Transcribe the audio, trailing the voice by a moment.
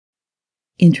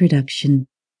Introduction.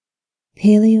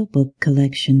 Paleo Book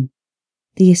Collection.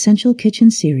 The Essential Kitchen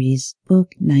Series,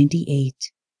 Book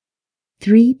 98.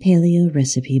 3 paleo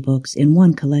recipe books in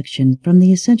one collection from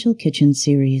the Essential Kitchen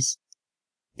series.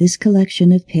 This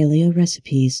collection of paleo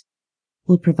recipes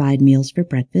will provide meals for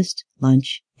breakfast,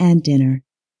 lunch, and dinner.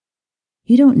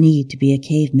 You don't need to be a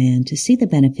caveman to see the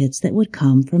benefits that would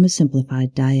come from a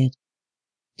simplified diet.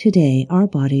 Today, our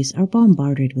bodies are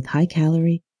bombarded with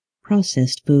high-calorie,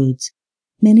 processed foods,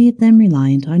 many of them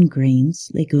reliant on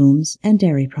grains, legumes, and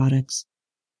dairy products.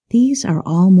 These are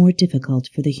all more difficult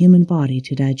for the human body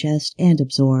to digest and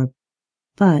absorb,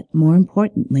 but more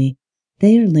importantly,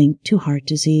 they are linked to heart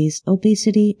disease,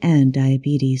 obesity, and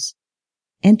diabetes.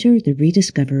 Enter the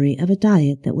rediscovery of a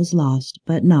diet that was lost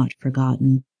but not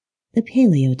forgotten, the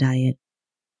paleo diet.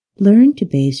 Learn to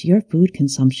base your food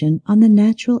consumption on the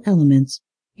natural elements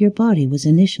your body was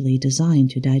initially designed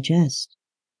to digest.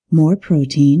 More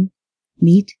protein,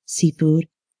 meat, seafood,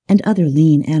 and other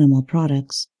lean animal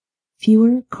products,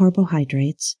 fewer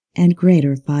carbohydrates, and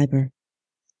greater fiber.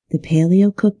 The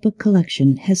Paleo Cookbook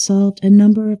Collection has solved a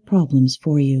number of problems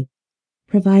for you,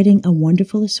 providing a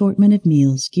wonderful assortment of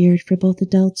meals geared for both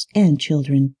adults and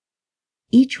children.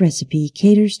 Each recipe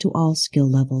caters to all skill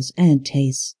levels and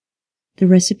tastes. The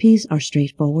recipes are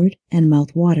straightforward and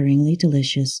mouth-wateringly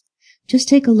delicious. Just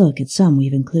take a look at some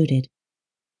we've included.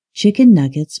 Chicken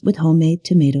nuggets with homemade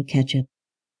tomato ketchup,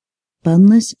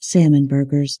 bunless salmon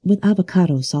burgers with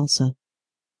avocado salsa,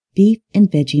 beef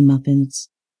and veggie muffins,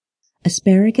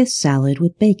 asparagus salad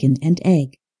with bacon and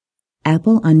egg,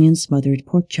 apple onion smothered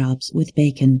pork chops with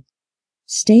bacon,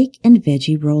 steak and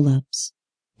veggie roll-ups,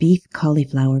 beef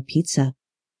cauliflower pizza,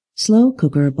 slow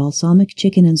cooker balsamic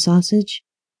chicken and sausage,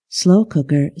 slow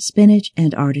cooker spinach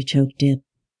and artichoke dip.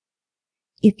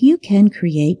 If you can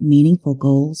create meaningful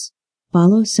goals,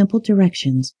 follow simple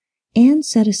directions, and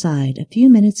set aside a few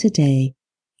minutes a day,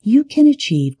 you can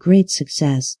achieve great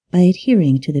success by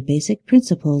adhering to the basic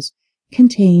principles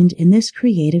contained in this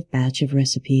creative batch of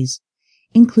recipes,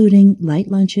 including light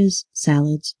lunches,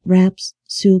 salads, wraps,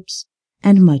 soups,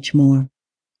 and much more.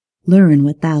 Learn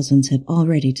what thousands have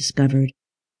already discovered.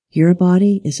 Your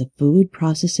body is a food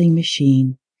processing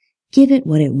machine. Give it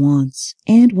what it wants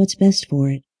and what's best for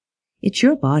it. It's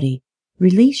your body.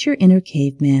 Release your inner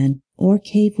caveman, or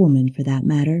cavewoman for that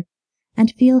matter,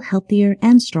 and feel healthier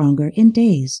and stronger in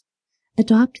days.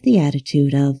 Adopt the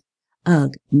attitude of,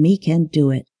 "Ugh, me can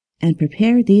do it," and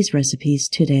prepare these recipes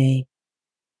today.